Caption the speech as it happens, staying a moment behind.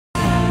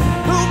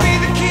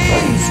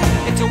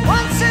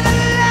once in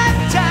a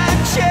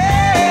lifetime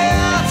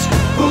chance.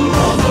 Who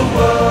rule the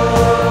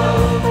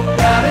world?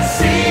 Gotta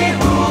see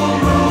who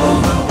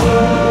rule the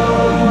world.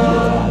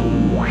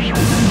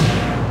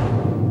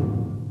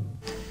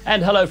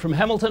 And hello from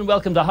Hamilton.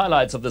 Welcome to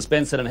highlights of this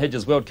Benson and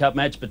Hedges World Cup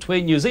match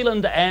between New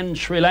Zealand and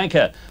Sri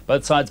Lanka.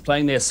 Both sides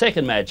playing their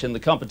second match in the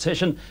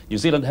competition. New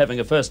Zealand having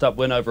a first-up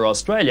win over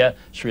Australia,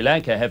 Sri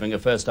Lanka having a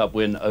first-up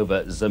win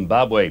over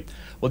Zimbabwe.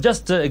 Well,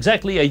 just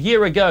exactly a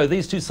year ago,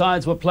 these two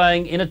sides were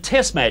playing in a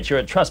test match here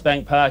at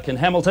Trustbank Park in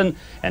Hamilton.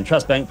 And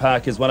Trustbank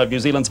Park is one of New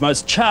Zealand's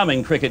most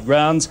charming cricket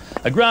grounds.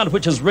 A ground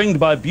which is ringed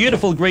by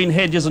beautiful green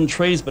hedges and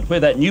trees, but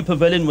where that new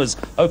pavilion was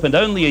opened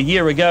only a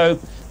year ago.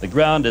 The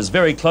ground is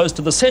very close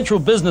to the central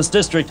business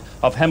district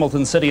of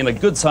Hamilton City, and a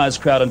good-sized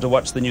crowd in to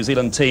watch the New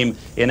Zealand team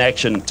in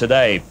action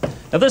today.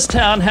 Now, this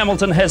town,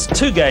 Hamilton, has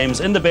two games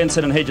in the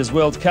Benson and Hedges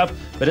World Cup,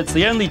 but it's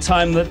the only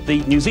time that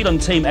the New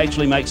Zealand team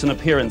actually makes an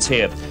appearance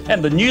here.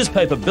 And the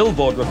newspaper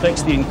billboard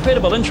reflects the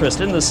incredible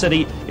interest in the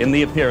city in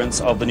the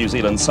appearance of the New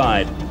Zealand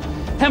side.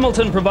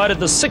 Hamilton provided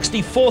the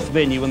 64th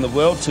venue in the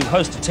world to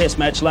host a test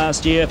match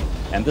last year,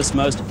 and this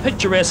most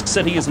picturesque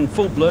city is in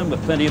full bloom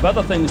with plenty of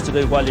other things to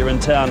do while you're in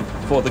town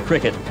for the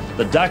cricket.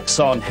 The ducks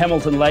on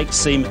Hamilton Lake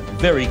seem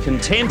very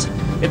content.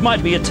 It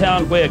might be a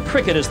town where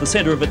cricket is the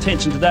centre of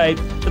attention today,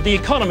 but the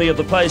economy of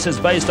the place is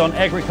based on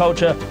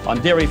agriculture,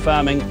 on dairy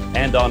farming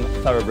and on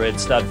thoroughbred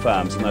stud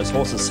farms, and those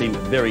horses seem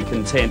very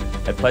content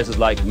at places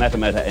like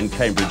Matamata and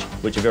Cambridge,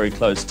 which are very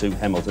close to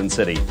Hamilton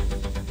City.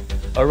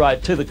 All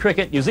right, to the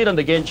cricket, New Zealand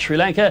against Sri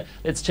Lanka.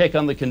 Let's check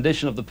on the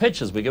condition of the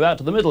pitch as we go out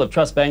to the middle of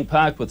Trustbank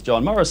Park with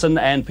John Morrison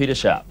and Peter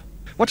Sharp.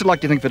 What's it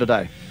like, do you think, for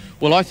today?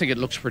 Well, I think it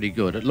looks pretty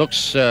good. It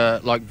looks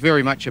like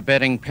very much a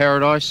batting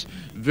paradise.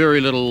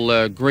 Very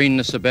little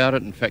greenness about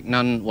it, in fact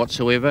none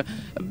whatsoever.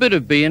 A bit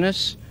of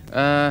bareness.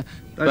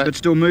 But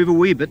still move a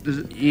wee bit.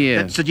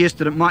 Yeah. That suggests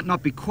that it might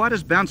not be quite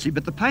as bouncy,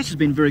 but the pace has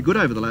been very good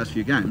over the last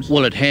few games.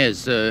 Well, it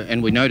has,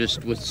 and we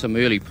noticed with some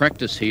early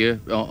practice here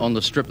on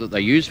the strip that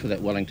they used for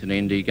that Wellington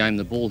ND game,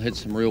 the ball had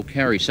some real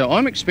carry. So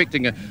I'm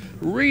expecting a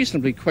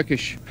reasonably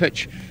quickish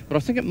pitch, but I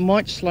think it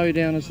might slow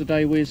down as the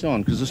day wears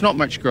on, because there's not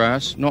much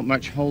grass, not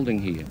much holding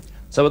here.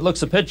 So it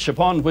looks a pitch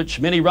upon which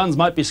many runs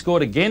might be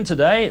scored again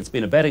today. It's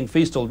been a batting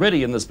feast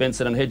already in this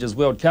Benson and Hedges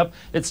World Cup.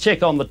 Let's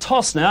check on the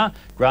toss now.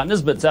 Grant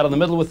Nisbet's out in the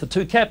middle with the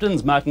two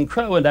captains, Martin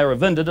Crowe and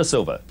Aravinda De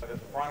Silva. The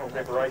final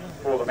preparations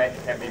for the match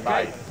can be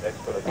made. That's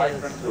for the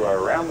patrons who are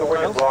around the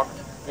wicket block.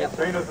 As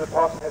soon as the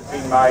toss has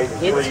been made,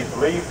 please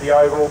leave the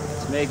oval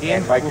and make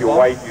your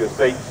way to your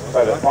seats.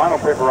 So the final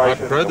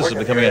preparations... Crowe, this is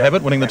becoming a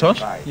habit, winning the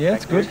toss? Yeah,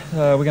 it's good.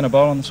 We're going to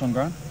bowl on this one,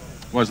 Grant.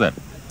 Why is that?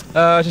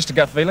 Just a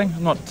gut feeling.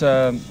 I'm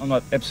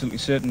not absolutely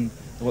certain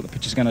what the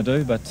pitch is going to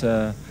do, but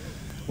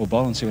we'll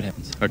bowl and see what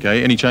happens.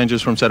 Okay, any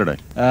changes from Saturday?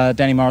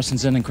 Danny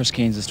Morrison's in and Chris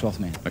Cairns is 12th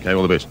man. Okay,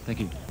 all the best. Thank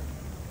you.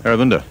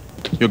 Aravinda,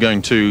 you're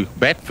going to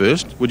bat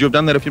first. Would you have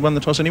done that if you'd won the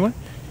toss anyway?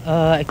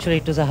 Actually,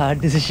 it was a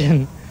hard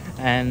decision,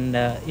 and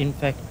in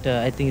fact,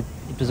 I think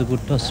it was a good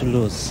toss to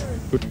lose.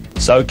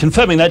 So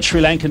confirming that Sri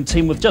Lankan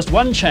team with just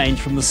one change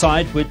from the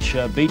side which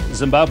beat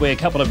Zimbabwe a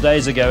couple of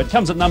days ago. It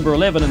comes at number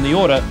 11 in the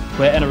order,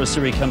 where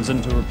Anarasiri comes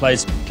in to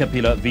replace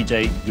Kapila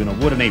Vijay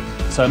Gunawardene.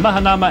 So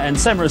Mahanama and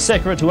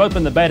Samarasekera to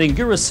open the batting.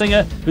 Guru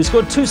Singha, who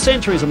scored 2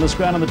 centuries on this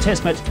ground in the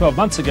Test match 12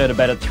 months ago, to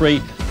bat at 3,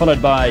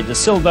 followed by De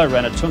Silva,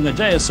 Ranatunga,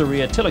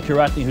 Jayasuriya,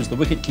 Tilakuratne, who's the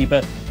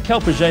wicket-keeper,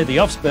 Kalpajay, the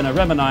off-spinner,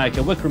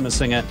 Ramanayaka,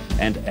 Wickramasinghe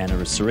and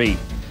Anarasiri.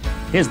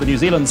 Here's the New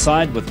Zealand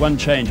side with one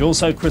change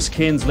also. Chris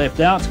Cairns left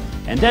out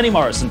and Danny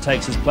Morrison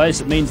takes his place.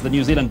 It means the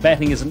New Zealand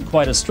batting isn't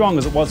quite as strong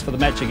as it was for the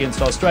match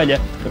against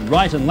Australia, but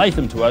Wright and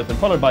Latham to open,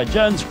 followed by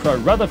Jones, Crowe,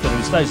 Rutherford,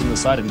 who stays in the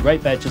side, and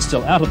Great Batch is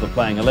still out of the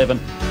playing 11.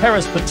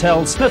 Harris,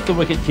 Patel, Smith the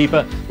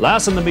wicket-keeper,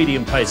 Larson the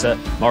medium pacer,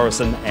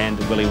 Morrison and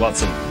Willie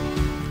Watson.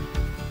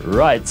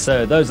 Right,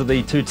 so those are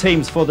the two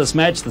teams for this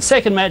match. The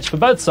second match for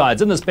both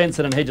sides in this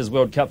Benson and Hedges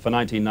World Cup for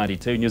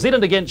 1992. New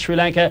Zealand against Sri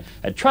Lanka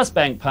at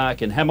Trustbank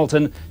Park in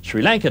Hamilton.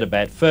 Sri Lanka to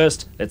bat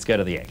first. Let's go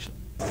to the action.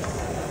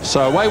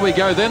 So away we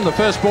go then. The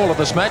first ball of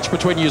this match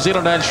between New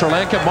Zealand and Sri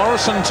Lanka.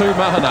 Morrison to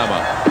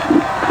Mahanama.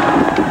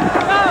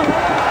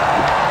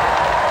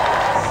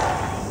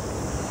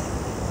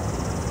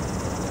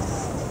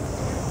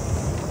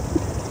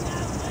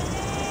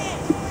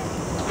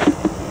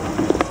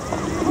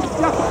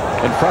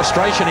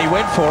 Frustration, he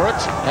went for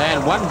it,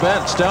 and one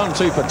bounce down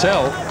to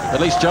Patel, at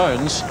least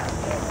Jones.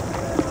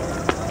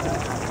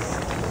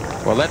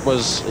 Well, that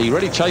was, he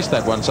really chased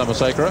that one,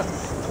 Samarasekera,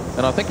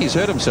 and I think he's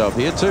hurt himself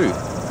here too.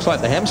 Looks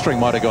like the hamstring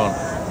might have gone.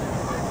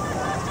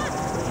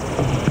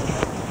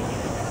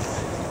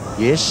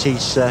 Yes,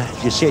 he's,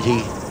 you said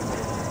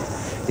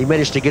he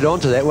managed to get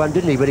onto that one,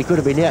 didn't he? But he could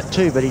have been out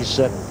too, but he's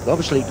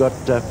obviously got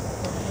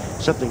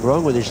something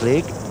wrong with his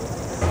leg.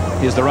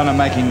 Here's the runner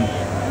making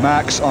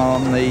marks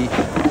on the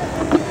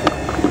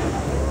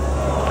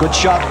good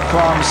shot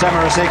from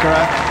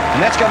Samarasekera,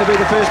 and that's going to be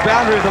the first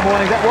boundary of the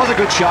morning. That was a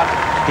good shot.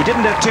 He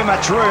didn't have too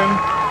much room,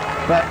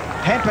 but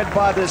hampered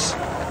by this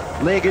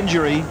leg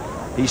injury,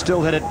 he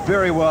still hit it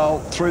very well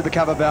through the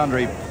cover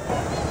boundary.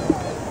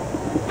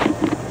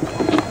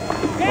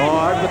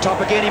 Oh, the top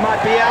again. He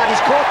might be out.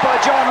 He's caught by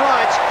John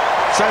Wright.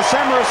 So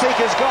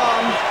Samarasika's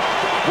gone.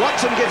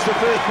 Watson gets the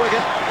first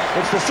wicket.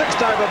 It's the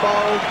 6th over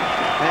bowled.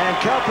 And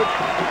Kalpit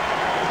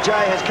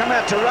Jay has come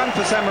out to run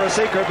for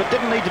Samarasika, but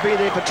didn't need to be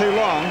there for too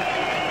long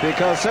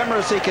because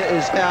Samarasika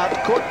is out,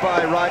 caught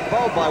by Wright,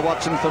 bowled by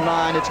Watson for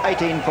 9. It's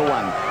 18 for 1.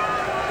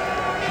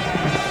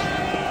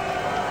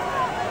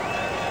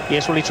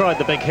 Yes, well, he tried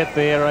the big hit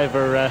there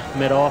over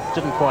mid-off.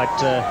 Didn't quite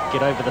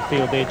get over the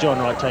field there. John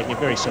Wright taking a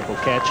very simple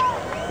catch.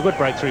 A good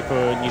breakthrough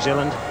for New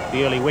Zealand,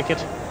 the early wicket,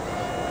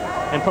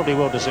 and probably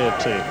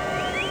well-deserved too.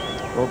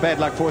 Well, bad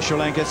luck for Sri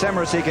Lanka.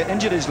 Samarasika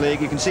injured his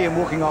leg. You can see him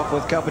walking off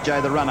with Kalpit Jay,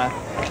 the runner.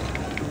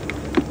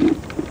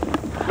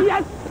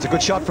 It's a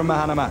good shot from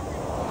Mahanama.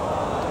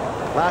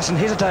 Larson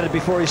hesitated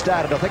before he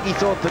started. I think he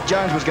thought that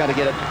Jones was going to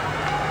get it.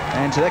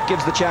 And so that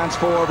gives the chance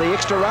for the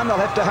extra run. They'll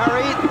have to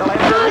hurry. They'll have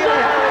to really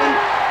hurry.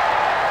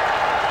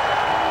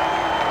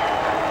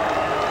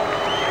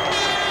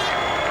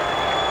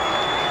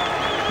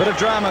 Bit of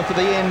drama for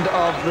the end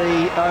of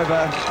the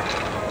over.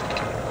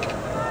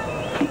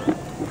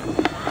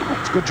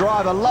 It's a good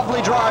drive, a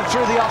lovely drive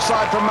through the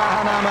offside from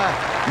Mahanama.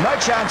 No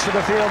chance for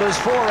the fielders,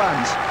 4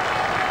 runs.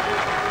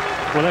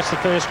 Well, that's the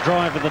first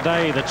drive of the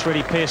day that's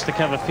really pierced the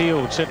cover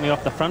field, certainly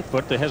off the front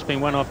foot. There has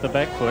been one off the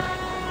back foot,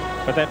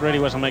 but that really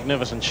was a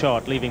magnificent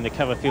shot, leaving the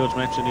cover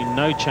fieldsman absolutely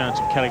no chance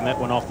of cutting that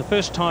one off. The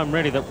first time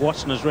really that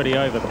Watson has really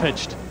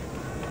over-pitched,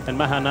 and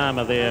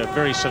Mahanama there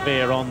very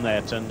severe on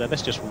that, and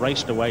that's just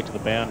raced away to the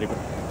boundary.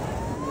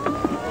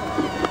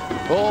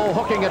 Oh,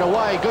 hooking it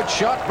away. Good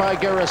shot by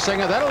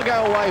Gurusingha. That'll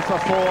go away for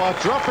 4.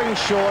 Dropping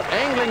short,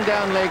 angling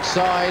down leg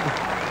side,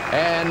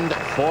 and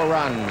 4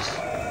 runs.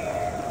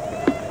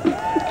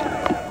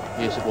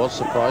 Yes, it was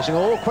surprising.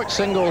 Oh, quick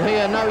single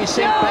here. No, he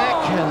sent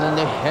back, and then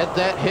they had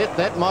that hit.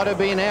 That might have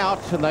been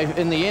out, and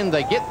in the end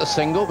they get the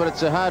single, but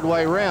it's a hard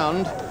way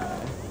round.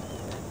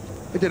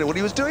 I don't know what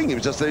he was doing. He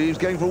was just he was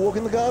going for a walk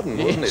in the garden,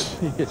 wasn't it?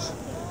 Yes.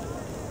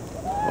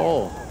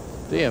 Oh,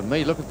 dear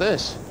me, look at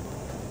this.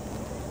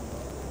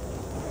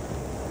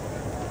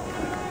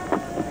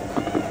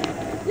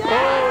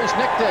 Oh, he's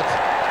nicked it.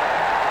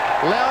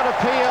 Loud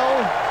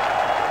appeal.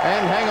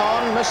 And hang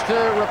on,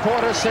 Mr.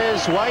 Reporter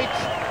says wait.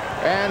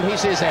 And he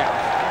says out.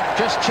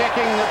 Just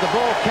checking that the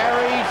ball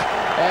carried.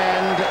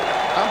 And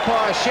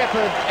umpire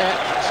Shepherd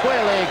at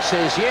square leg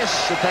says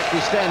yes. In fact,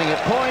 he's standing at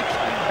point.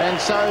 And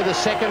so the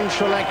second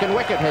Sri Lankan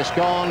wicket has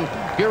gone.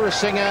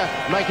 Gurusingha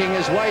making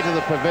his way to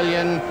the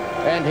pavilion.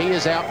 And he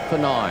is out for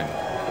 9.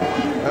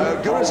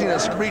 Gurusingha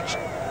reached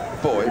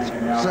for it.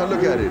 So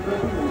look at it.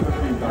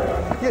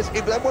 Yes,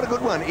 what a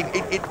good one.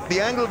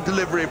 The angle of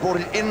delivery brought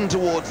it in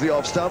towards the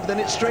off stump, then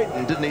it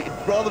straightened, didn't it?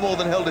 Rather more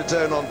than held its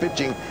own on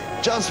pitching.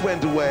 Just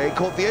went away,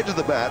 caught the edge of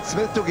the bat.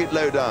 Smith took it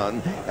low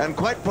down, and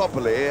quite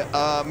properly,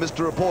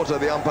 Mr. Reporter,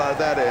 the umpire at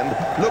that end,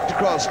 looked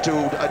across to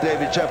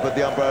David Shepherd,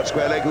 the umpire at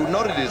square leg, who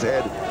nodded his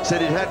head,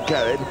 said it had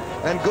carried,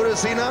 and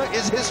Gurusingha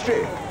is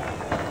history.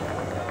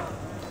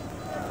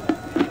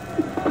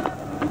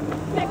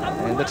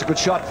 And that's a good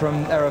shot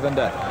from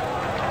Aravinda.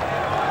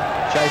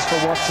 Chase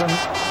for Watson,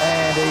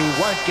 and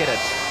he won't get it.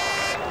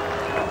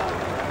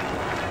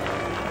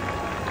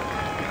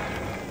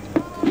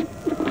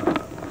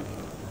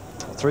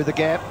 Through the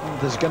gap,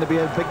 there's going to be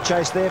a big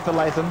chase there for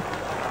Latham.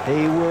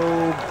 He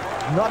will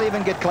not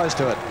even get close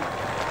to it.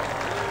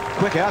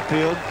 Quick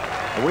outfield.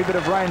 A wee bit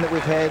of rain that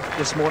we've had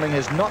this morning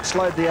has not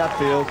slowed the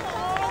outfield.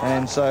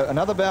 And so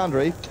another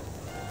boundary.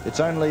 It's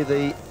only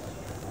the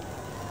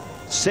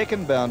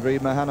second boundary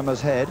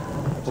Mahanama's had.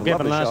 Well,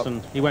 Gavin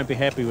Larson, he won't be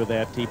happy with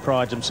that. He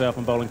prides himself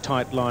on bowling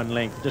tight line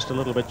length, just a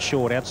little bit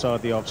short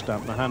outside the off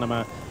stump.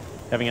 Mahanama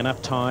having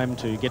enough time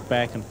to get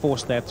back and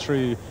force that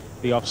through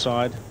the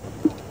offside.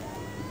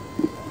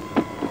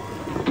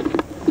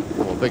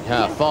 Well, big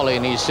half volley,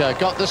 and he's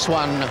got this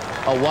one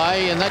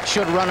away, and that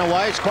should run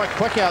away. It's quite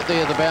quick out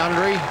there, the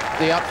boundary,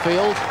 the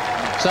upfield.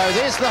 So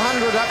there's the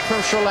 100 up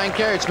from Sri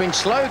Lanka. It's been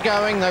slow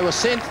going. They were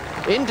sent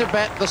into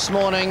bat this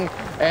morning,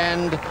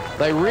 and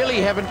they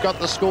really haven't got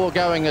the score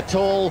going at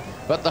all,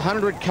 but the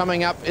 100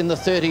 coming up in the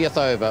 30th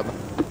over.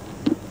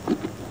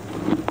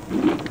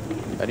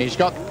 And he's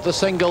got the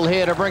single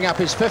here to bring up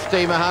his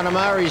 50,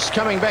 Mahanama. He's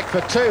coming back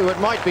for 2. It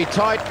might be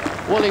tight.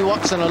 Willie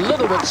Watson a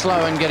little bit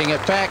slow in getting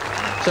it back.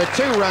 So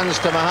 2 runs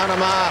to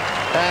Mahanama,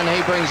 and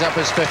he brings up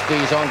his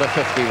 50s onto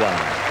 51.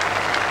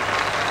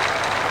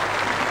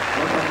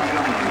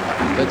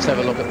 Let's have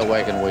a look at the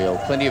wagon wheel.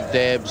 Plenty of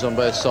dabs on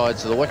both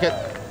sides of the wicket.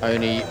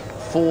 Only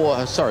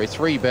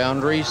 3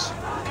 boundaries.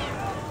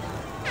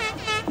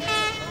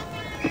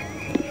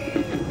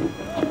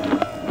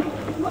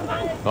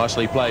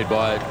 Nicely played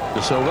by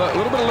De Silva. A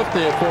little bit of lift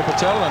there for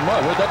Patel, and my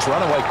word, that's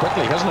run away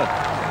quickly, hasn't it?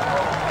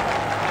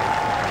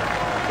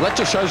 Well, that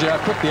just shows you how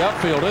quick the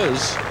outfield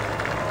is.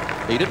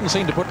 He didn't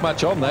seem to put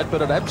much on that,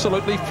 but it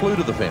absolutely flew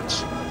to the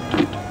fence.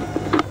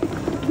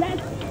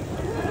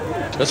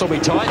 This will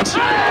be tight.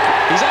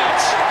 He's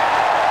out.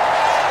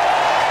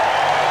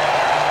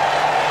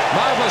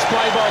 Marvellous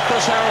play by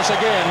Chris Harris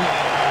again.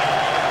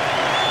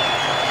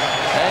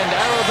 And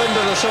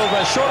Aravinda De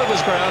Silva short of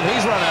his ground.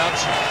 He's run out.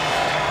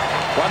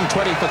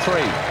 120 for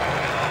 3.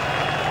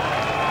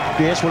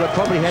 Yes, well, it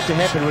probably had to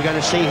happen. We're going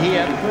to see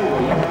here.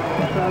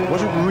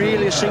 Wasn't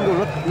really a single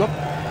look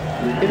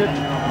in it.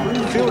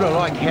 A fielder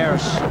like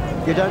Harris,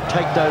 you don't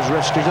take those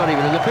risks. He's not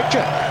even in the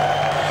picture.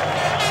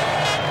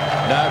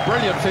 No,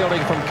 brilliant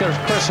fielding from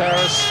Chris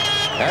Harris.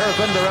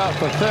 Aravinda out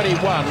for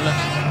 31.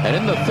 And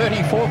in the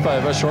 34th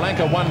over, Sri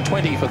Lanka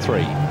 120 for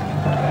 3.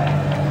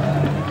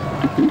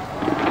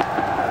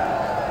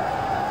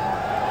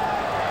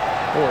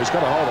 Oh, he's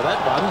got a hold of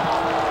that one.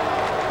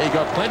 He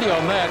got plenty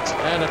on that,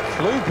 and it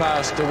flew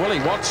past to Willie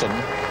Watson.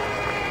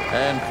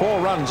 And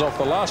 4 runs off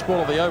the last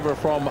ball of the over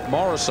from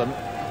Morrison.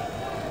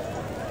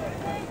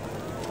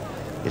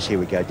 Yes, here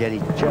we go.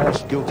 Danny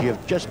just guilty of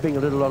just being a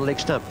little on leg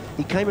stump.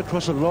 He came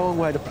across a long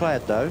way to play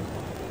it, though.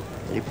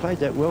 And he played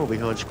that well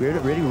behind square, and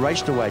it really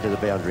raced away to the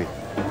boundary.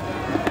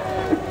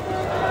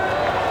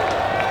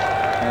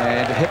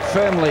 And hit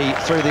firmly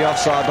through the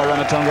offside by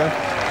Ranatunga.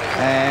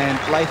 And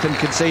Latham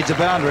concedes a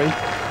boundary.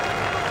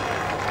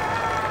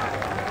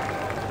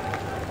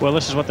 Well,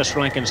 this is what the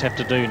Sri Lankans have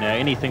to do now.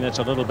 Anything that's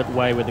a little bit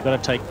wayward, they've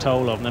got to take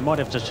toll of. And they might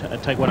have to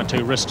take 1 or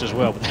 2 risks as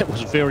well. But that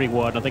was very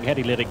wide. I think had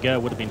he let it go,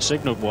 it would have been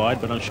signalled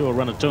wide. But I'm sure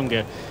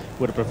Ranatunga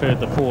would have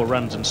preferred the 4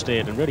 runs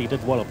instead. And really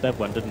did wallop that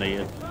one, didn't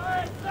he?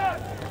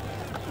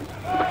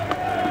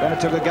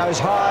 Ranatunga goes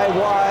high,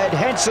 wide,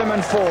 handsome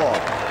and 4.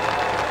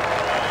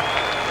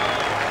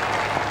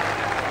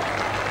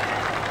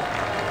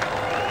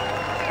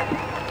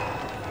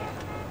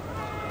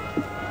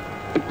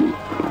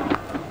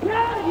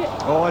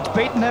 Oh, it's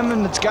beaten him,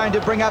 and it's going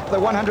to bring up the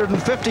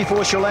 150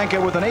 for Sri Lanka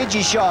with an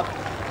edgy shot,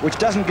 which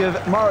doesn't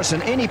give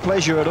Morrison any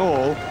pleasure at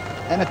all,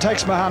 and it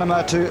takes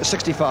Mahanama to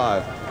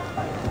 65.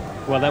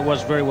 Well, that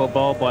was very well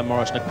bowled by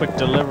Morrison, a quick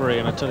delivery,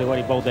 and I tell you what,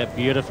 he bowled that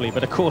beautifully.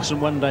 But of course, in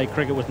one-day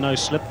cricket with no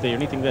slip there,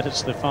 anything that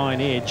hits the fine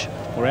edge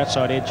or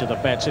outside edge of the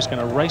bat's just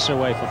going to race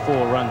away for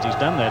 4 runs. He's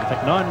done that. In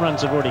fact, 9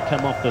 runs have already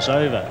come off this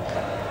over.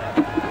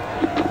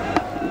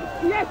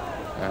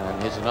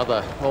 And here's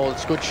another, oh,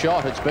 it's a good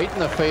shot. It's beaten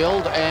the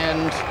field,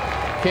 and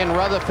Ken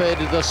Rutherford,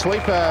 the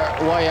sweeper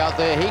way out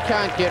there, he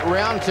can't get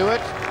round to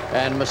it.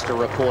 And Mr.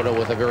 Reporter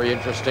with a very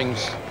interesting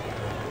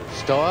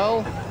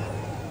style.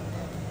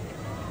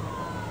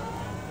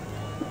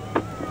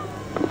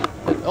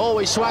 Oh,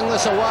 he swung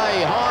this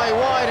away, high,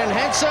 wide and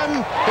handsome.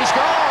 He's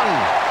gone.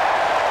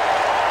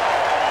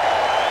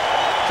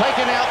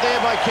 Taken out there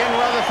by Ken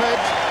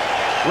Rutherford.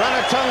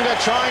 Ranatunga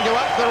trying to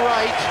up the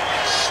rate.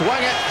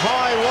 Swung it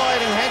high, wide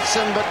and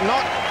handsome, but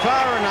not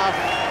far enough.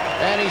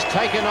 And he's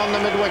taken on the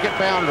mid-wicket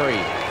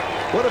boundary.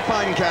 What a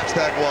fine catch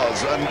that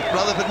was, and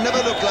Rutherford never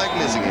looked like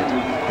missing it.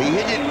 He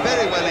hit it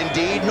very well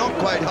indeed, not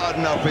quite hard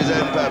enough for his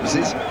own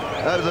purposes.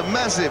 That was a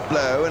massive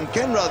blow, and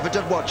Ken Rutherford,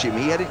 just watch him.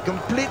 He had it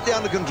completely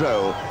under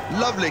control.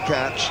 Lovely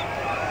catch,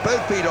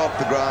 both feet off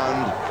the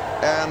ground,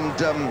 and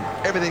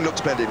everything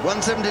looks splendid.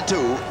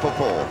 172 for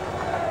 4.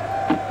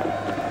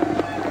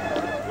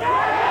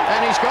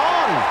 And he's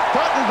gone,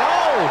 caught and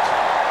bowled.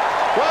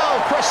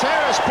 Well, Chris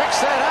Harris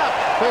picks that up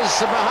as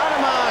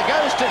Mahanama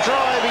goes to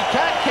drive. He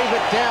can't keep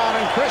it down,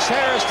 and Chris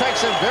Harris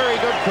takes a very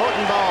good caught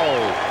and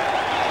bowl.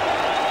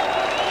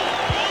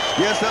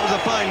 Yes, that was a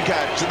fine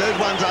catch. Those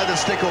ones either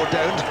stick or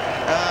don't.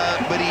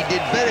 But he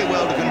did very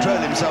well to control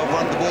himself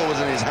once the ball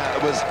was in his hand,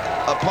 was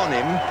upon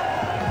him.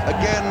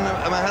 Again,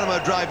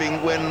 Mahanama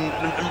driving when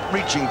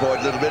reaching for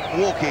it a little bit,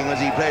 walking as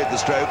he played the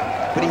stroke,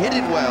 but he hit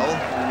it well.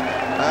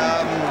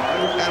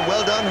 And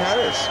well done,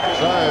 Harris.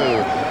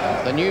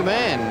 So, the new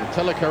man,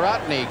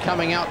 Tilakaratne,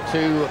 coming out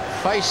to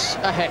face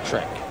a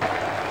hat-trick.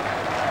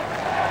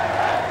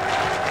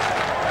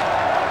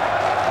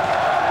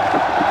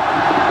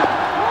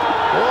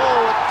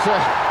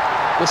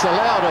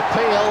 Disallowed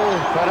appeal,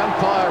 but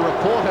umpire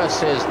Reporter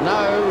says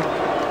no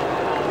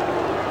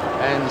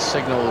and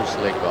signals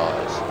leg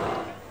byes.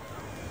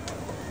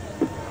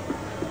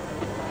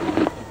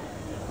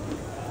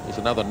 Here's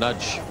another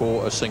nudge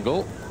for a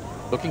single.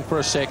 Looking for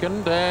a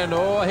second, and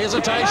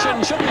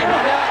hesitation. Should be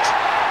run out.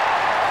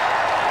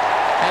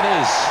 And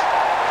is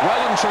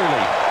well and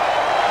truly.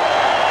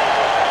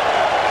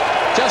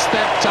 Just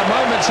that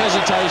moment's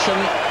hesitation.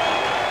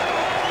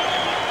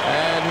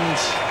 And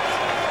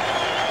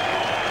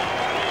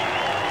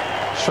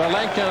Sri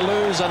Lanka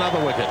lose another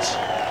wicket.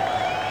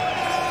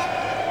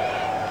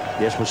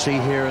 Yes, we'll see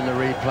here in the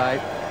replay.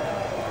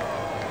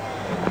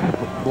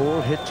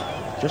 Ball hit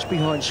just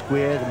behind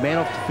square. The man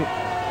off the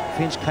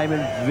fence came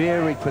in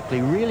very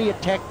quickly, really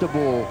attacked the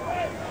ball.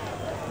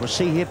 We'll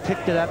see here,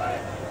 picked it up.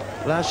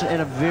 Larson,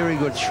 and a very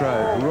good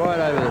throw right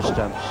over the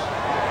stumps.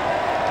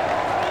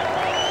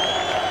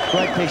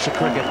 Great piece of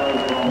cricket.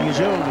 New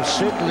Zealand have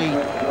certainly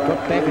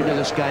got back into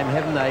this game,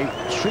 haven't they?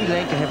 Sri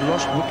Lanka have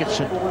lost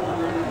wickets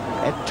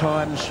at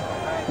times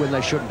when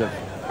they shouldn't have.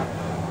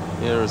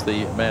 Here is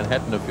the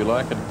Manhattan, if you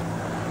like, and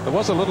there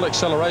was a little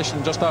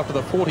acceleration just after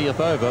the 40th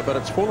over, but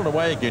it's fallen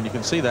away again. You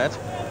can see that.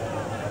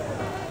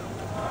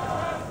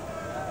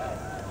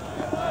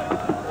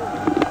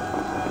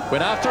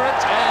 Went after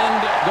it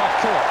and got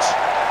caught.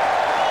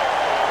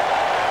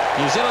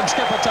 New Zealand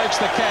skipper takes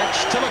the catch.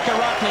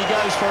 Tilakaratne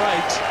goes for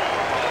 8.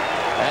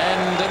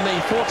 And in the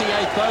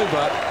 48th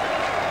over,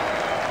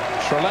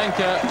 Sri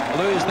Lanka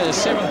lose their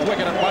 7th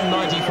wicket at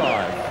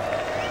 195.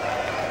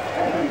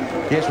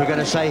 Yes, we're going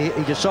to say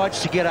he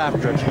decides to get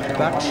after it,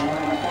 but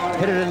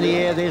hit it in the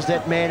air. There's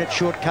that man at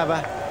short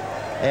cover,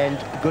 and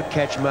good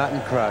catch,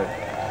 Martin Crowe.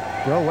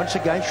 Well, once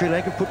again, Sri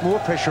Lanka put more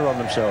pressure on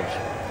themselves.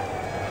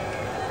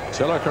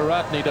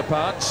 Tilakaratne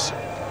departs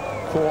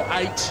for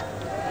 8.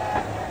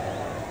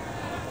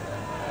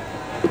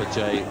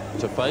 Vijay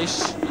to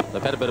face.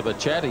 They've had a bit of a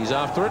chat. He's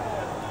after it.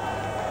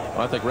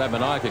 I think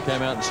Ramanayake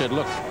came out and said,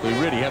 look, we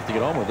really have to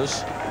get on with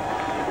this.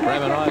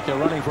 Ramanayake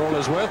running for all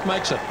his worth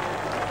makes it.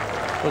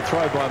 Good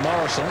throw by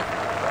Morrison.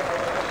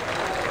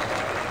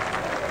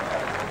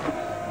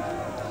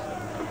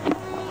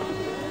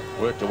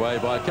 Worked away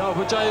by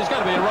Vijay. There's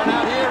going to be a run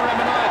out here.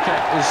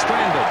 Ramanayake is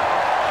stranded.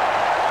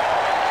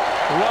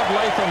 Rod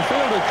Latham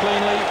fielded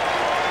cleanly.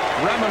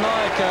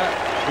 Ramanayake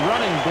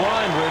running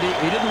blind, really.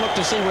 He didn't look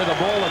to see where the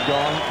ball had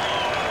gone.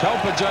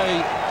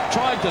 Vijay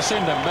tried to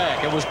send him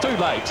back. It was too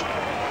late.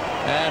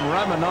 And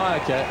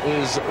Ramanayake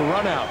is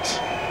run out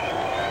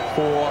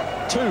for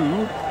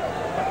 2.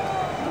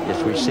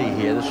 Yes, we see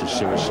here, this is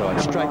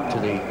suicide.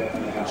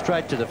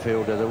 Straight to the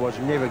fielder. There was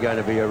never going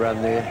to be a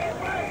run there.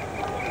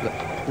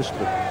 Just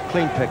the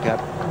clean pickup,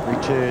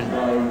 return.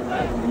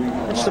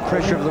 It's the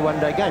pressure of the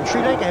one-day game.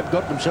 Sri Lanka have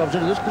got themselves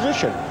into this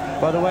position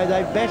by the way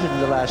they've batted in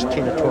the last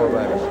 10 or 12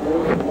 overs.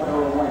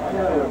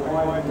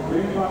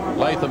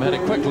 Latham had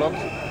a quick look,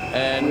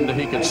 and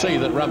he could see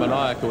that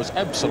Ramanayake was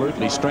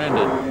absolutely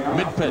stranded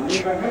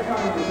mid-pitch.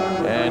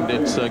 And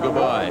it's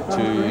goodbye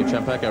to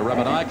Champaka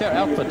Ramanayake,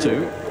 out for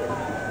 2.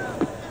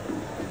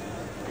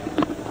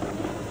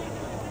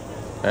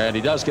 And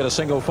he does get a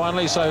single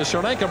finally, so Sri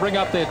Lanka bring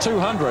up their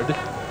 200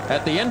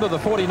 at the end of the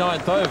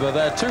 49th over.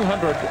 They're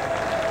 200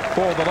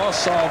 for the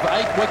loss of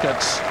 8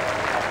 wickets.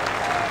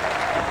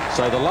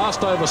 So the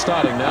last over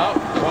starting now.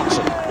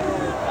 Watson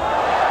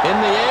in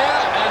the air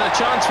and a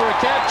chance for a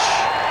catch.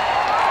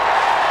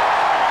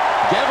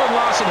 Gavin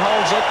Larson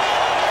holds it.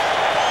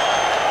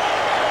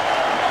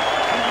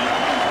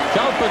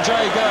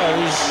 Vijay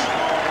goes,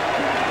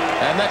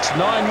 and that's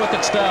 9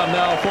 wickets down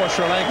now for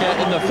Sri Lanka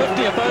in the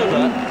 50th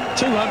over.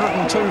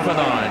 202 for 9.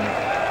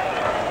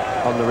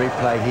 On the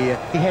replay here,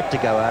 he had to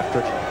go after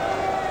it.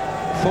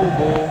 Full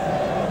ball.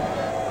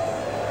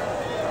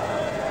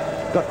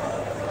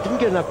 Didn't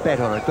get enough bat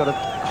on it. Got it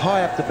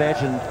high up the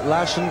bat, and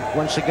Larson,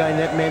 once again,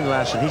 that man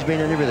Larson, he's been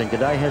in everything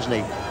today, hasn't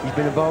he? He's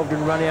been involved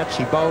in run-outs.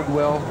 He bowled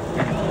well,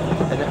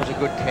 and that was a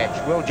good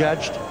catch. Well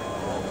judged.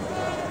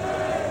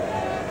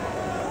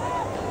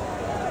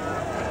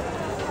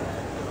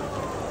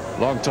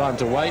 Long time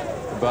to wait,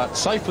 but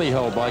safely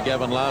held by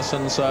Gavin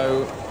Larson.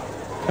 So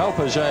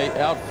Vijay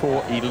out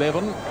for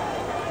 11.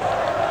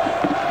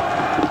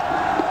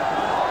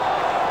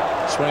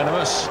 Swing and a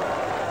miss.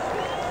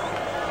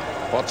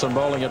 Watson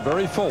bowling it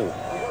very full.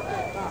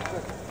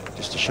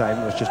 Just a shame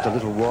it was just a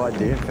little wide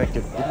there. In fact,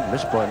 it didn't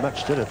miss by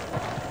much, did it?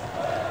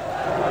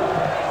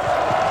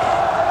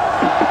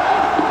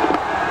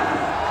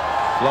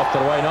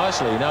 Lofted away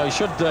nicely. Now he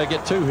should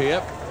get 2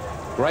 here.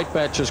 Great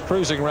Batch is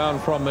cruising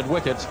round from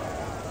mid-wicket.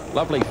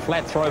 Lovely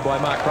flat throw by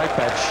Mark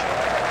Greatbatch.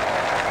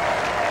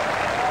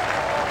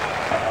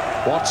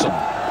 Watson.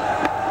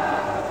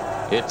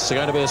 It's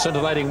going to be a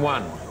scintillating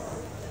 1.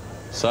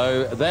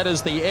 So that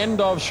is the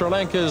end of Sri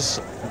Lanka's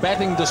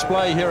batting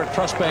display here at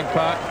Trustbank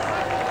Park.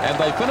 And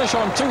they finish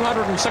on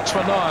 206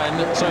 for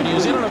 9. So New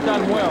Zealand have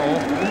done well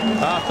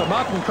after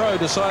Martin Crowe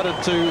decided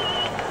to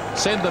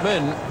send them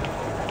in.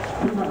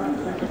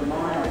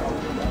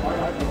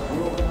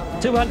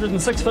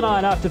 206 for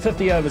 9 after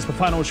 50 overs. The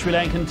final Sri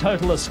Lankan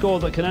total, a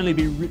score that can only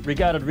be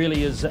regarded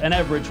really as an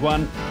average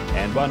one,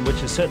 and one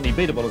which is certainly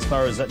beatable as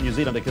far as New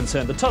Zealand are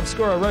concerned. The top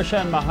scorer,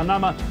 Roshan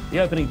Mahanama, the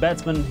opening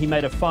batsman, he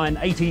made a fine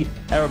 80.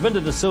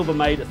 Aravinda De Silva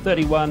made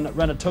 31.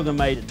 Ranatunga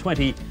made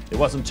 20. There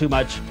wasn't too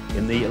much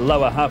in the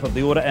lower half of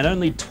the order, and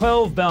only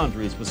 12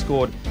 boundaries were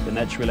scored in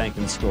that Sri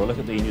Lankan score. Look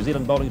at the New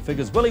Zealand bowling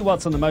figures. Willie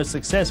Watson, the most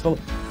successful,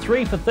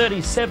 3 for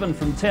 37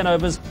 from 10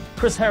 overs.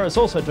 Chris Harris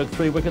also took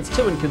 3 wickets,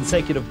 2 in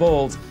consecutive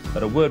balls.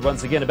 But a word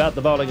once again about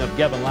the bowling of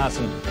Gavin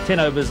Larson. 10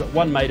 overs,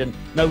 1 maiden,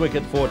 no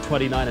wicket for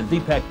 29, and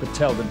Deepak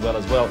Patel did well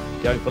as well,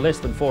 going for less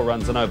than 4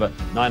 runs and over.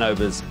 9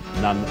 overs,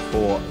 none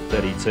for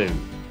 32.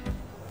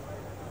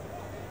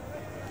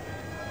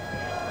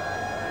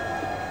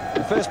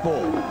 The first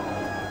ball.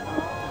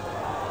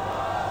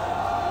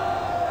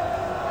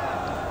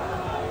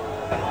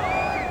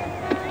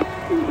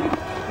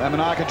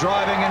 Ramanayake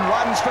driving and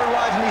runs for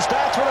right, and he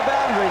starts with a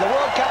boundary. The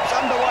World Cup's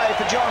underway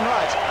for John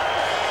Wright.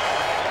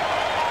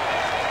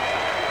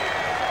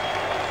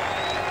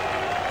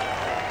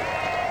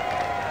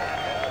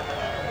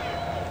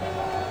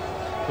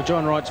 Well,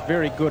 John Wright's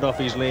very good off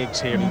his legs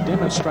here. He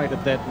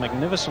demonstrated that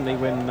magnificently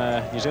when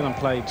New Zealand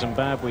played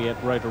Zimbabwe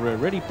at Rotorua.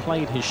 Really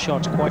played his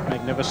shots quite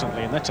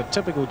magnificently, and that's a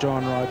typical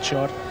John Wright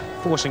shot,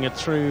 forcing it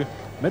through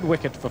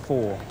mid-wicket for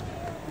 4.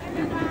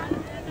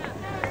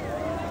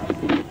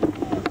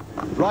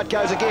 Wright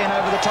goes again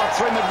over the top,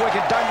 3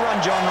 mid-wicket. Don't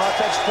run, John Wright,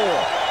 that's 4.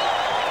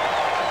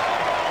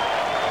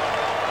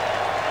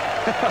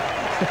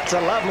 It's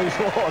a lovely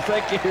 4.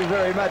 Thank you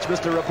very much,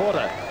 Mr.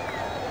 Reporter.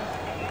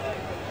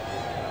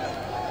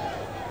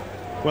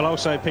 Well, I'll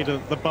say, Peter,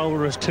 the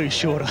bowler is too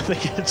short. I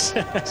think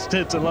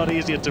it's a lot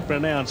easier to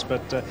pronounce.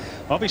 But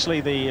obviously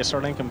the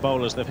Sri Lankan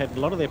bowlers, they've had a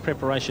lot of their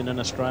preparation in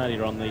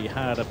Australia on the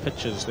harder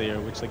pitches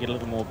there, which they get a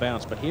little more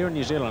bounce. But here in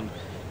New Zealand,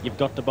 you've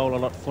got to bowl a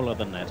lot fuller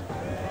than that.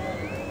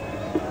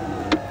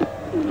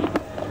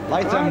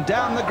 Latham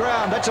down the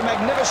ground. That's a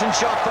magnificent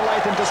shot for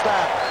Latham to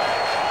start.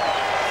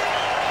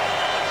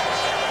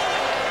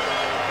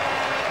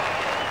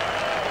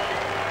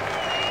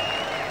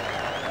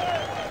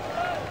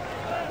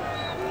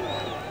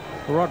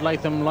 Rod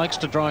Latham likes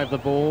to drive the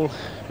ball.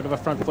 Bit of a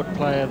front foot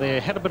player there.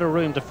 Had a bit of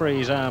room to free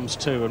his arms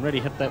too, and really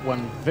hit that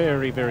one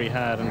very, very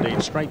hard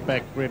indeed. Straight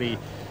back, really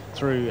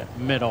through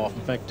mid-off.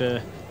 In fact,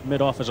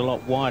 mid-off is a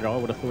lot wider. I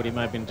would have thought he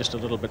may have been just a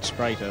little bit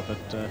straighter,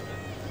 but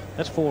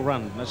that's 4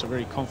 runs. That's a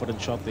very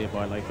confident shot there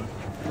by Latham.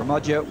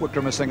 Pramodya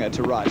Wickramasinghe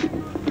to right.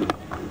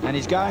 And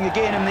he's going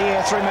again in the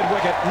air through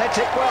mid-wicket. And that's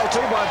it well too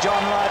by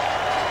John Wright.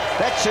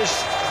 That's his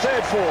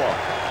 3rd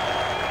 4.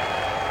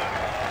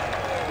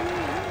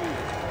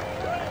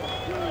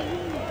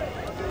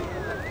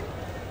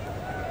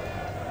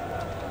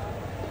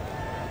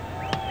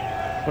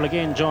 Well,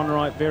 again, John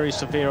Wright, very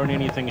severe on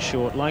anything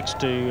short. Likes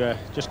to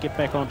just get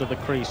back onto the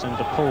crease and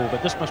to pull.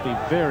 But this must be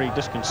very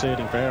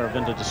disconcerting for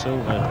Aravinda De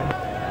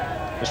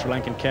Silva, the Sri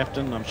Lankan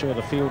captain. I'm sure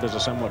the fielders are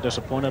somewhat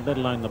disappointed, let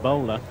alone the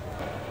bowler.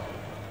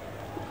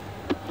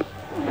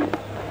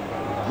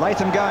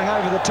 Latham going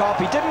over the top.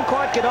 He didn't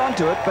quite get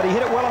onto it, but he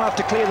hit it well enough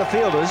to clear the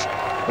fielders.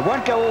 It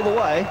won't go all the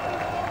way.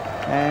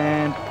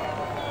 And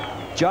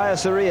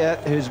Jayasuriya,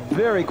 who's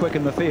very quick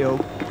in the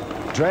field,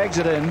 drags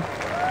it in.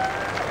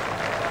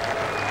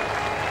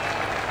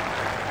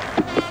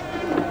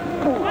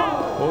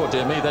 Oh,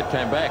 dear me, that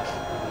came back.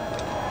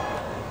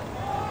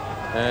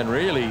 And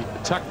really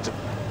tucked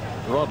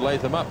Rod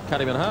Latham up,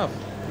 cut him in half.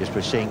 Yes,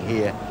 we're seeing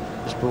here,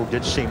 this ball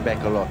did seam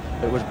back a lot.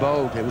 It was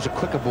bowled, it was a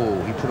quicker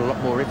ball. He put a lot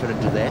more effort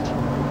into that.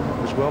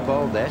 It was well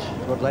bowled, that.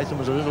 Rod Latham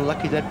was a little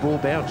lucky that ball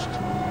bounced.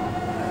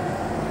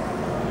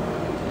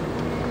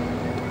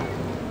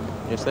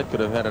 Yes, that could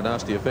have had a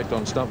nasty effect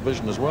on stump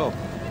vision as well.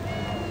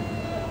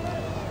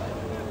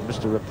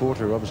 Mr.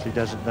 Reporter obviously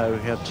doesn't know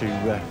how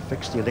to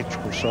fix the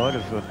electrical side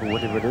of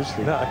whatever it is.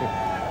 No,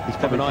 he's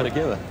have an eye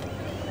together.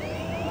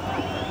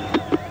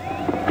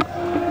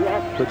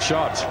 Good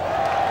shot.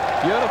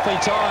 Beautifully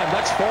timed.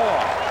 That's 4.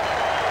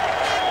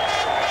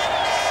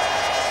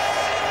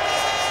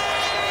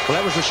 Well,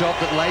 that was the shot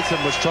that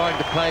Latham was trying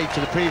to play to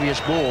the previous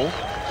ball.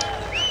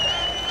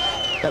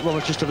 That one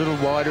was just a little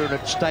wider and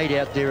it stayed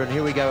out there, and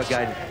here we go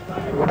again.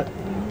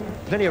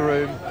 Plenty of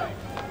room.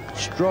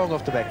 Strong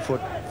off the back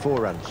foot.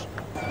 4 runs.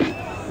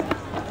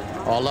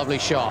 Oh, lovely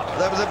shot.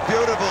 That was a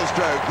beautiful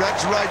stroke.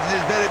 That's right at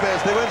his very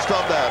best. They won't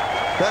stop that.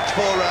 That's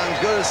 4 runs.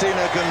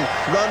 Gurasena can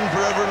run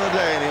forever and a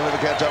day, and he'll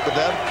never catch up with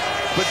that.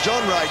 But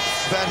John Wright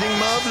batting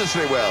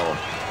marvellously well.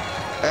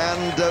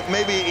 And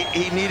maybe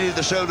he needed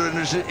the shoulder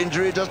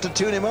injury just to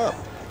tune him up.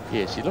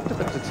 Yes, he looked a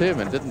bit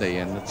determined, didn't he?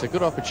 And it's a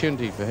good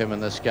opportunity for him in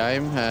this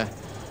game.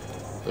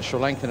 The Sri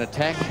Lankan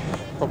attack,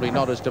 probably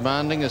not as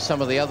demanding as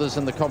some of the others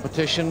in the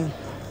competition.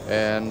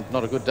 And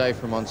not a good day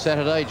for him on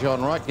Saturday.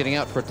 John Wright getting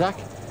out for a duck.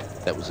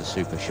 That was a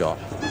super shot.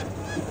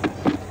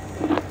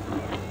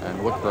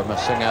 And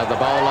Wickramasinghe, the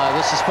bowler.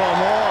 This is 4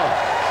 more.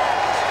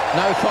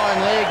 No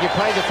fine leg. You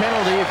pay the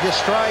penalty if you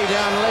stray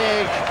down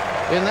leg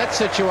in that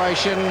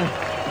situation.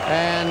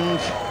 And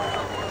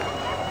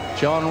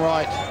John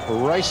Wright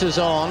races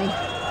on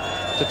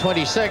to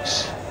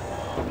 26.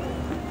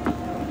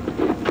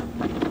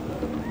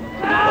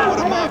 Oh, what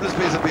a marvellous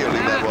piece of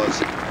fielding that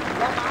was.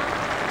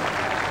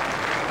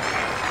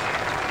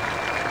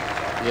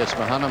 Yes,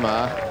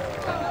 Mahanama.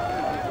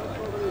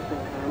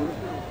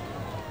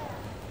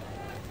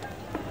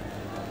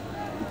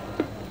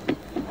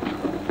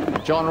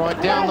 John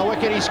Wright down the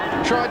wicket. He's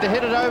tried to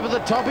hit it over the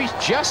top. He's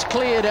just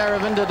cleared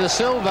Aravinda De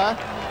Silva,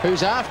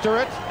 who's after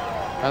it.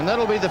 And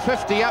that'll be the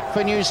 50 up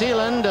for New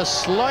Zealand. A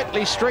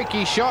slightly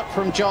streaky shot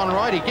from John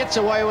Wright. He gets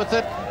away with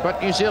it,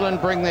 but New Zealand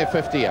bring their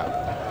 50 up.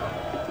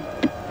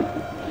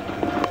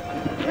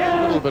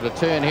 A little bit of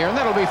turn here, and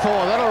that'll be 4.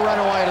 That'll run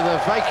away to the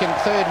vacant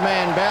 3rd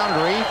man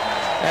boundary.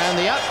 And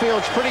the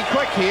outfield's pretty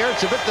quick here.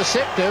 It's a bit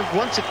deceptive.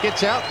 Once it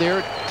gets out there,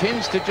 it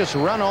tends to just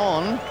run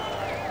on.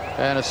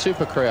 And a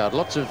super crowd.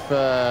 Lots of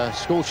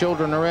school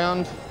children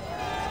around.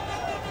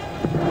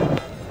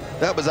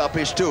 That was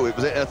uppish too. It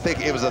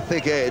was a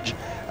thick edge.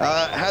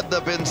 Had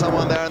there been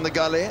someone there in the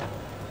gully?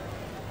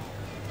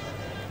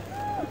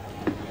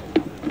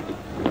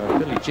 A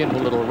really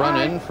gentle little run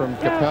in from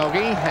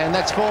Kapalgi, and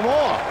that's 4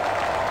 more.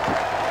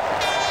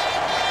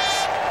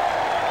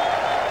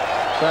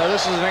 So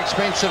this is an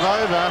expensive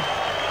over.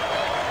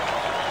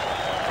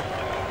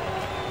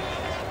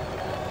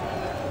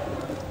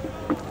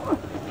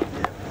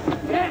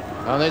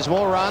 And there's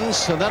more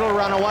runs, and that'll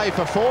run away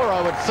for 4,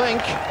 I would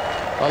think.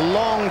 A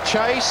long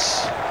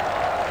chase,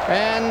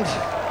 and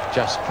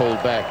just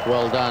pulled back.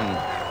 Well done.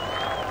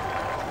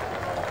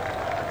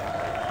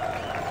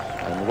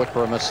 And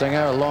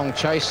Wickramasinghe, a long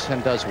chase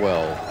and does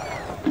well.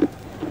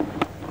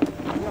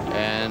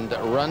 And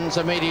runs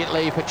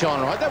immediately for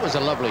John Wright. That was a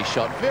lovely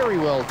shot, very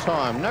well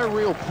timed. No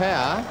real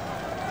power,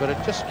 but it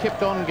just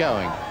kept on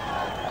going.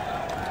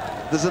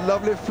 There's a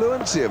lovely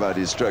fluency about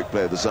his stroke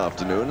play this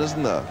afternoon,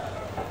 isn't there?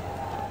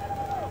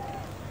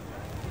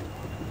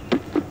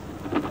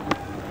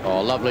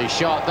 Oh, lovely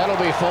shot. That'll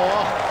be 4.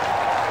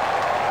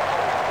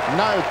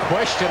 No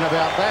question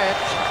about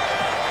that.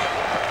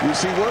 You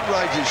see, what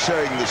Wright is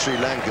showing the Sri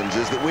Lankans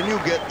is that when you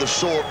get the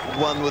short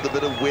one with a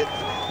bit of width,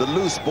 the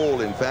loose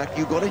ball, in fact,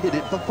 you've got to hit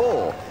it for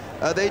 4.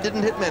 They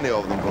didn't hit many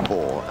of them for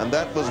 4, and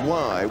that was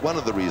why, one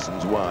of the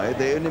reasons why,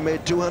 they only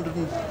made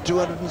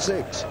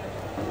 206.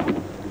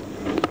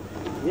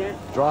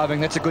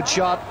 Driving, that's a good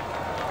shot.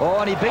 Oh,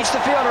 and he beats the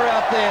fielder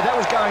out there. That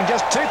was going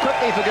just too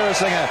quickly for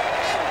Gurusinghe.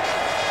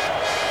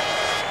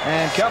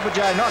 And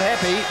Kalpajay not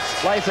happy.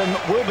 Latham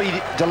will be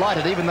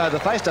delighted, even though the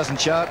face doesn't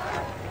show it.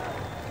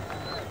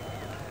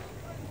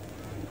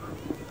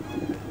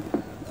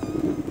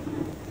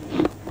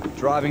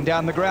 Driving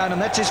down the ground,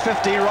 and that's his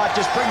 50. Wright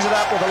just brings it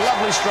up with a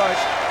lovely stroke.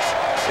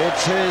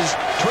 It's his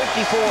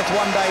 24th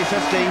one-day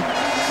 50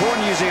 for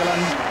New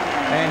Zealand,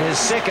 and his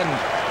second,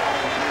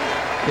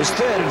 his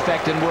third, in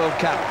fact, in World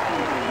Cup.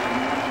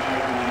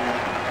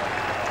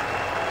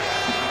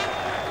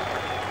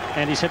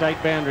 And he's hit 8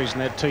 boundaries in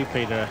that 2,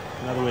 Peter.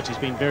 In other words, he's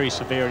been very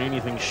severe in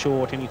anything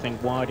short, anything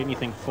wide,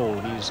 anything full.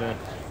 He's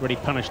really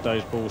punished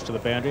those balls to the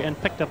boundary and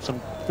picked up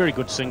some very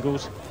good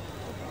singles.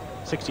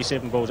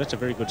 67 balls, that's a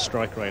very good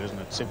strike rate, isn't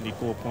it?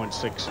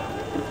 74.6.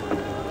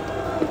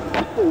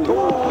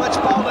 Oh, that's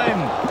bowled in.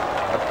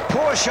 A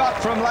poor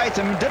shot from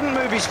Latham. Didn't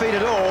move his feet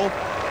at all.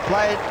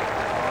 Played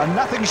a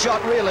nothing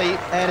shot, really,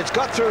 and it's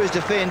got through his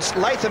defence.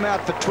 Latham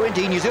out for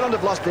 20. New Zealand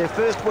have lost their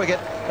first wicket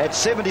at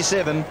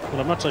 77.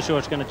 Well, I'm not so sure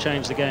it's going to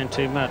change the game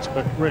too much,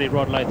 but really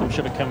Rod Latham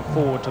should have come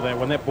forward to that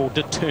one. That ball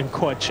did turn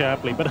quite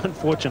sharply, but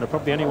unfortunate.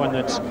 Probably the only one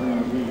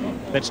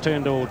that's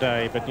turned all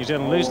day. But New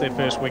Zealand lose their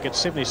first wicket,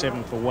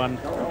 77 for 1,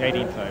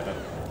 18th over.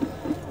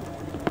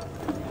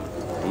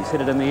 He's hit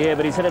it in the air,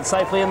 but he's hit it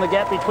safely in the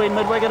gap between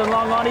mid-wicket and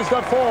long on. He's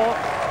got 4.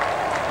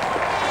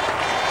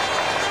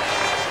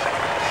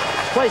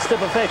 Placed to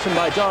perfection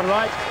by John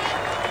Wright,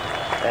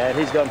 and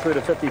he's gone through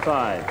to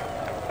 55.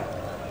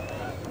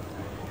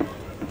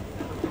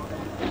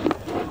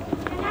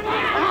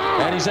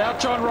 And he's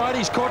out, John Wright.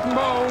 He's caught and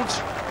bowled.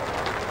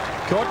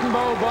 Caught and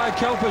bowled by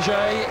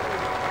Kalpajay.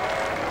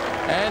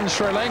 And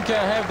Sri Lanka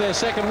have their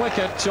second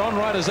wicket. John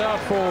Wright is out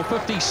for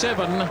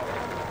 57.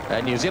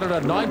 And New Zealand are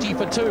 90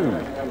 for 2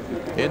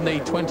 in the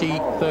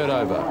 23rd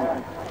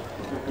over.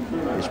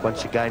 Yes,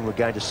 once again, we're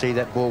going to see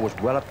that ball was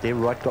well up there.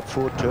 Wright got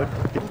forward to it.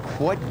 Didn't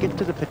quite get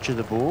to the pitch of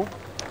the ball.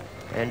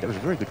 And it was a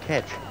very good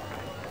catch.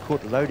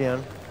 Caught low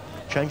down,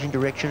 changing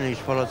direction, and he's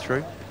followed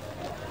through.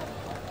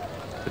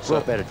 But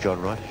well batted,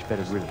 John Wright. He's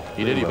batted really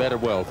He did, he well.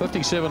 batted well.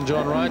 57,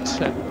 John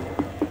Wright.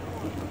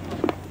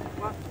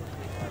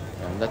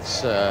 And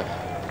that's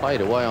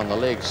played away on the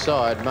leg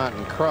side,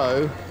 Martin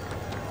Crowe.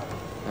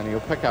 And he'll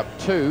pick up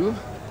 2.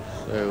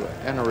 So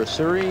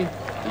Anarasuri,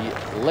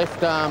 the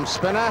left arm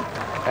spinner.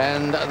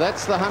 And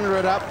that's the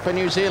 100 up for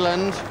New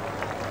Zealand.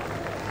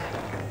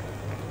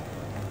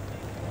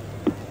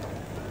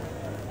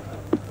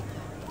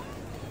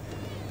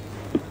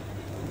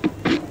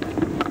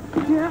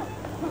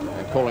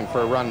 Calling for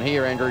a run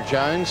here, Andrew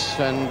Jones,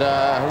 and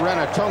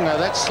Ranatunga,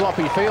 that's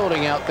sloppy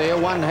fielding out there,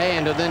 one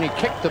hand, and then he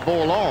kicked the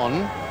ball on,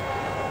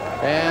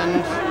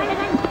 and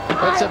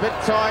it's a bit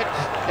tight.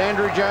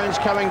 Andrew Jones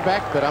coming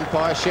back, but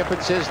umpire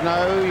Shepherd says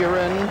no, you're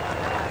in.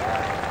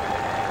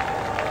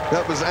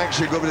 That was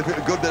actually a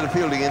good bit of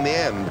fielding in the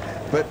end,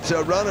 but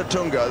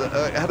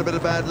Ranatunga had a bit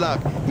of bad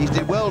luck. He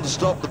did well to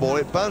stop the ball.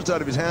 It bounced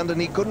out of his hand,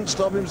 and he couldn't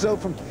stop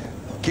himself from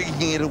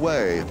kicking it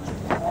away.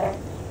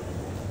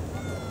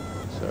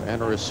 So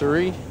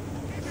Anarasuri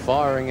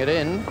firing it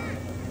in,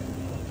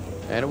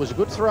 and it was a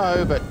good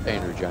throw, but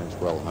Andrew Jones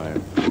well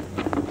home.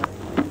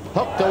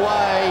 Hooked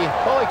away.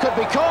 Oh, he could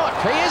be caught.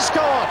 He is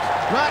caught.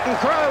 Martin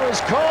Crowe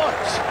is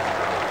caught.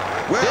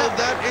 Well,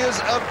 that is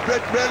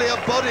really a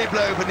body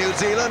blow for New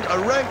Zealand, a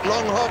rank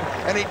long hop,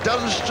 and it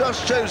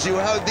just shows you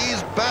how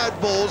these bad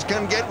balls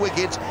can get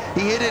wickets.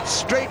 He hit it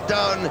straight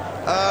down,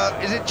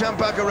 is it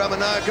Champaka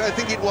Ramanaka? I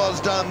think it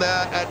was down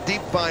there at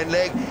deep fine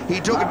leg. He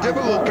took a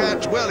difficult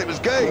catch. Well, it was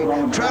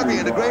going, travelling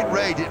at a great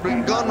rate. It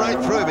had gone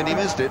right through him, and he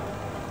missed it.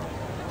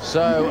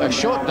 So a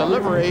short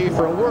delivery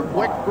from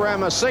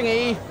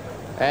Wickramasinghe,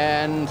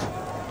 and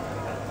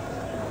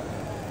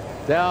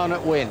down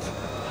it went.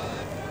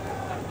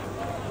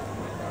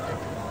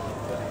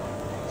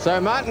 So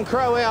Martin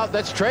Crowe out.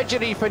 That's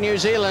tragedy for New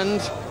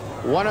Zealand.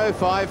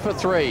 105 for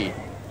 3.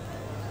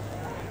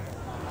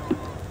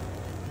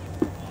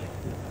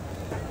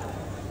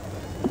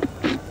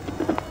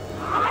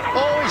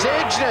 Oh, he's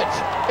edged it.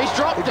 He's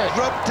dropped it.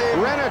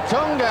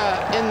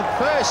 Ranatunga in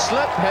first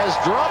slip has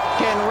dropped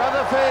Ken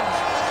Rutherford.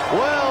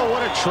 Well,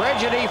 what a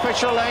tragedy for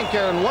Sri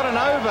Lanka, and what an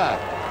over.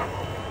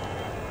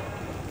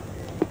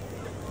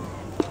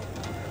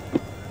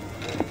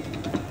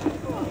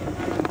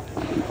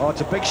 Oh,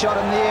 it's a big shot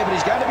in the air, but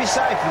he's going to be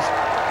safe.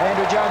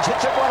 Andrew Jones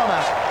hits it well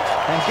enough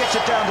and gets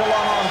it down to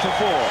long on for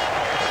 4.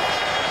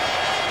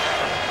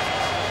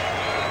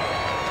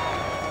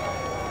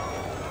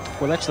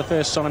 Well, that's the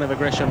first sign of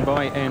aggression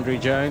by Andrew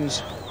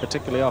Jones,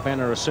 particularly off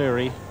Anna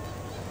Asuri.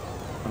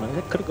 I mean,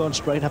 that could have gone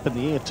straight up in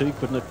the air too,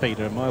 couldn't it,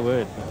 Peter? My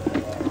word.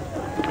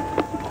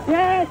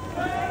 Yes!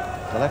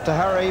 They'll have to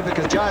hurry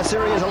because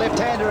Jayasuri is a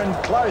left-hander and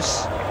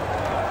close.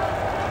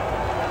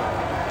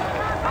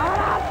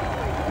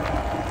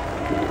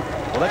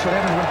 Well, that's what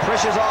happens when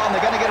pressure's on. They're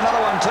going to get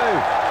another one too.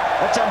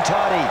 That's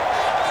untidy.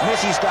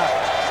 Messy stuff.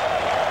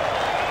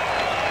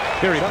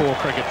 Very poor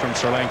cricket from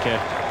Sri Lanka.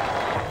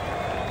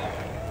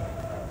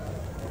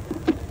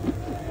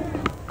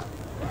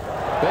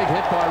 Big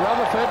hit by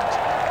Rutherford.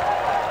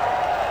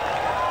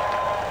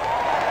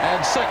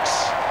 And 6.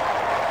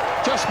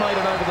 Just made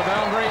it over the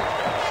boundary.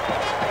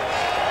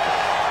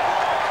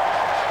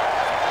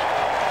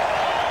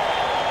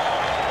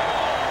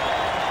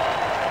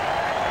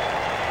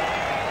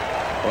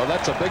 Well,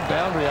 that's a big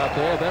boundary out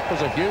there. That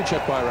was a huge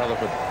hit by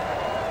Rutherford.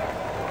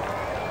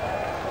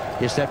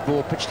 Yes, that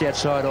ball pitched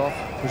outside off.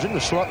 It was in the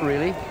slot,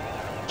 really.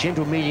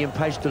 Gentle medium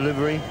pace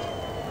delivery.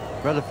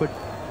 Rutherford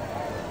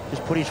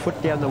just put his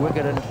foot down the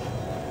wicket and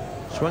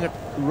swung it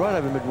right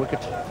over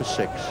mid-wicket for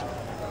 6.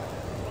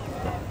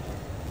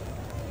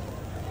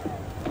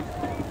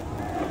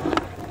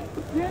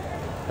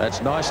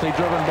 That's nicely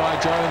driven by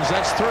Jones.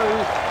 That's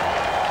through.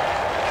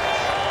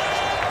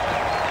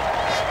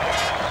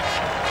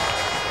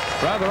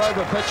 Rather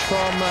over pitch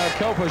from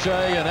Kelpage,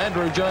 and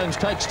Andrew Jones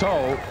takes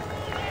toll.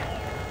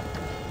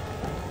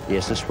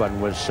 Yes, this one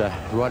was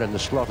right in the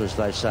slot, as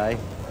they say.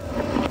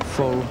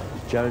 Full.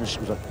 Jones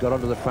got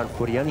onto the front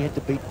foot. He only had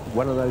to beat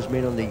one of those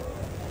men on the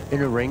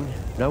inner ring.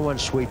 No one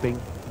sweeping,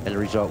 and the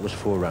result was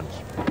 4 runs.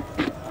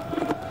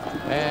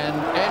 And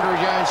Andrew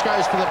Jones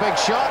goes for the big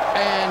shot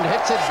and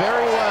hits it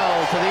very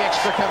well to the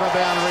extra cover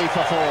boundary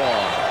for 4.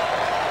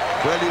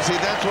 Well, you see,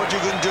 that's what you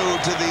can do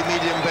to the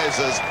medium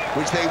pacers,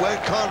 which they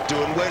can't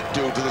do and won't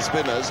do to the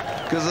spinners,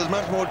 because there's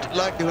much more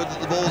likelihood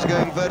that the ball's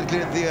going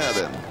vertically into the air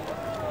then.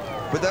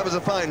 But that was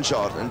a fine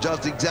shot, and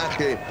just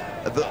exactly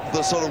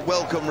the sort of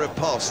welcome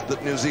riposte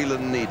that New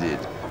Zealand needed.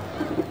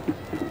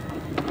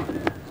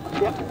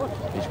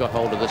 He's got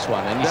hold of this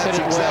one, and he That's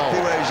hit it exactly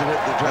well. where he should hit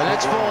the And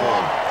that's 4.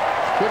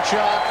 Good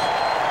shot.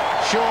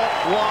 Short,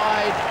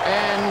 wide,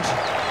 and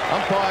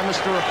umpire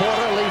Mr.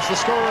 Reporter leaves the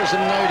scorers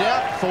in no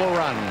doubt. 4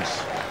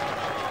 runs.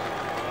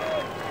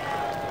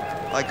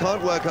 I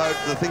can't work out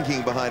the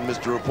thinking behind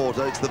Mr.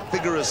 Reporter. It's the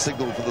vigorous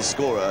signal for the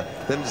scorer,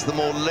 then it's the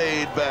more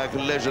laid-back,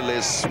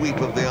 leisurely sweep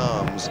of the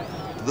arms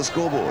to the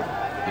scoreboard.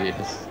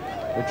 Yes.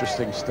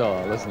 Interesting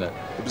style, isn't it?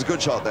 It was a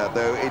good shot, that,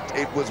 though.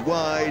 It was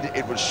wide,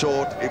 it was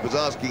short, it was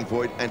asking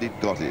for it, and it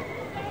got it.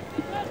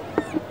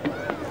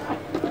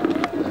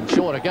 And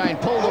short again,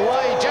 pulled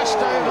away just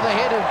over the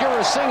head of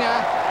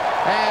Gurusingha,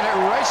 and it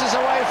races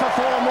away for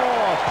 4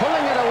 more.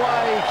 Pulling it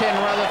away, Ken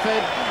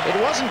Rutherford. It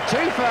wasn't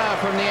too far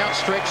from the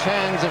outstretched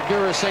hands of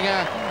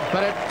Gurusingha,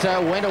 but it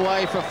went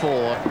away for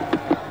 4.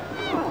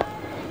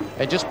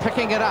 And just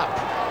picking it up,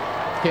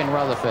 Ken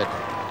Rutherford.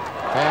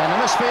 And a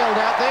misfield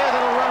out there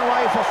that'll run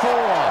away for 4.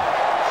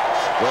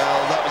 Well,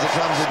 that was a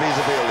clumsy piece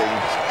of fielding.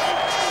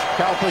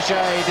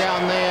 Kalpage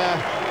down there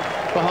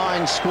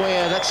behind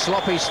square. That's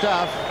sloppy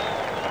stuff.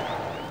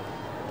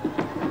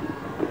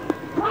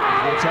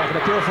 Taking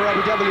appeal for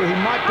ABW. He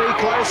might be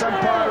close.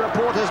 Umpire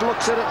Reporters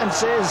looks at it and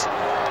says,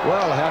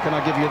 well, how can I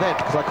give you that?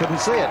 Because I couldn't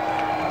see it.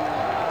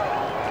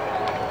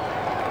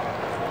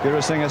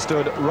 Gurusingha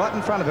stood right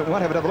in front of it.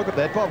 Won't have another look at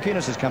that. Bob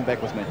Keenis has come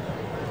back with me.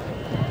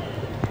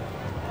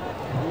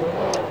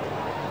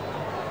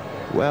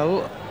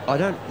 Well, I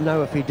don't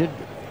know if he did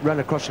run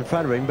across in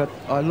front of him, but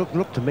I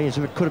looked to me as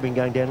if it could have been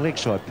going down leg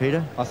side,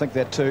 Peter. I think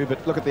that too,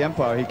 but look at the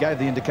umpire. He gave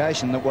the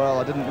indication that, well,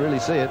 I didn't really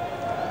see it.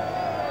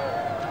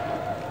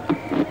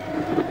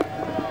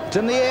 It's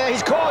in the air.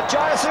 He's caught.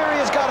 Jayasuri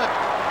has got it.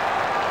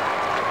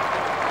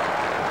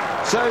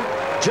 So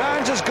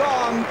Jones has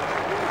gone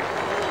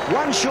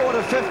 1 short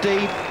of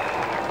 50.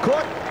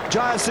 Caught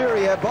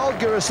Jayasuri, bowled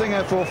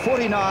Gurusingha for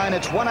 49.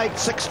 It's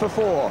 186 for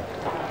 4.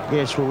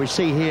 Yes, well, we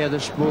see here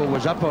this ball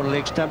was up on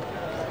leg stump.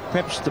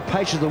 Perhaps the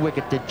pace of the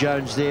wicket did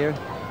Jones there.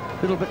 A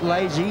little bit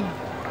lazy.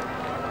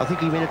 I think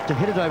he meant to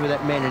hit it over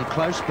that man in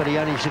close, but he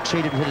only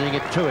succeeded in hitting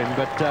it to him.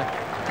 But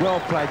well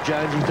played,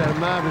 Jones. He's done a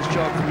marvellous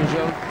job for New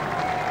Zealand.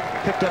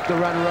 Picked up the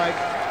run rate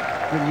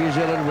in New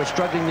Zealand. We're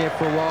struggling there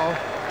for a while.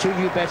 2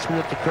 new batsmen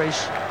at the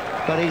crease,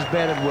 but he's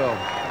batted well.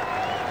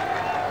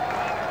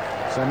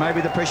 So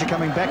maybe the pressure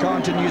coming back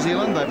on to New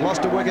Zealand. They've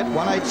lost a wicket,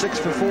 186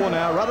 for 4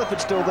 now.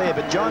 Rutherford's still there,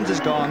 but Jones is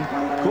gone.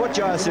 Caught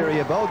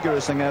Jayasuri, bowled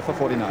Gurusingha for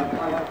 49.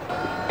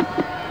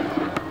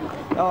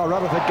 Oh,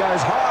 Rutherford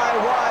goes high,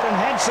 wide and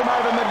handsome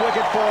over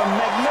mid-wicket for a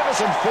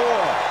magnificent 4.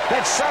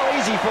 That's so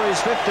easy for his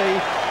 50.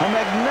 A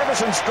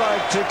magnificent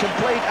stroke to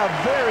complete a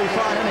very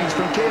fine innings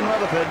from Ken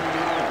Rutherford.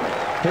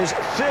 His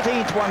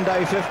 13th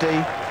one-day 50,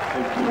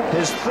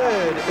 his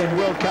 3rd in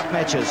World Cup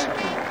matches.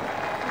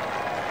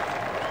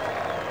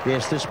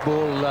 Yes, this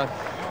ball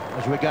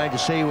as we're going to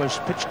see, was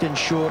pitched in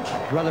short.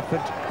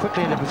 Rutherford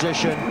quickly into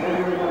position.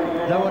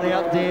 No one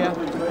out there.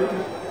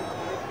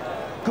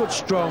 Good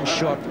strong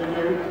shot.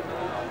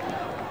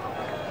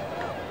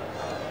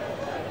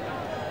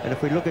 And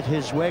if we look at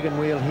his wagon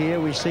wheel here,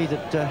 we see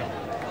that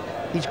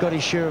he's got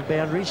his share of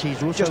boundaries.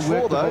 He's also just 4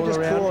 worked the though, ball just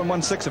around. 4 and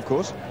 1/6 of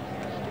course.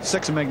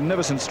 6 a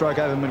magnificent stroke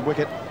over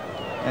mid-wicket,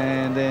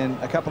 and then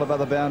a couple of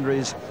other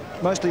boundaries,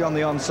 mostly on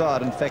the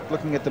onside. In fact,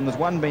 looking at them, there's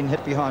one being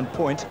hit behind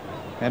point,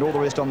 and all the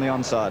rest on the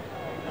onside.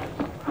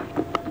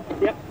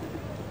 Yep.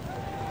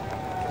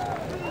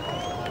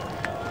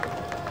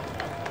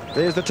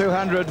 There's the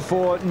 200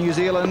 for New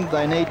Zealand.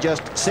 They need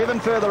just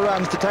 7 further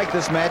runs to take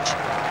this match,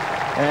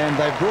 and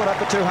they've brought up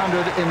the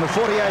 200 in the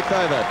 48th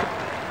over.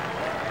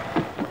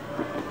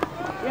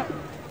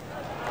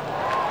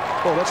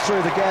 Well, that's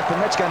through the gap, and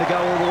that's going to go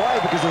all the way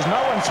because there's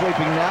no one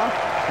sweeping now.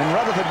 And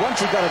Rutherford, once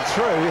he got it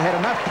through, he had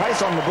enough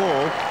pace on the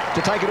ball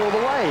to take it all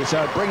the way.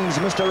 So it brings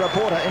Mr.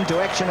 Reporter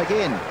into action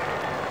again.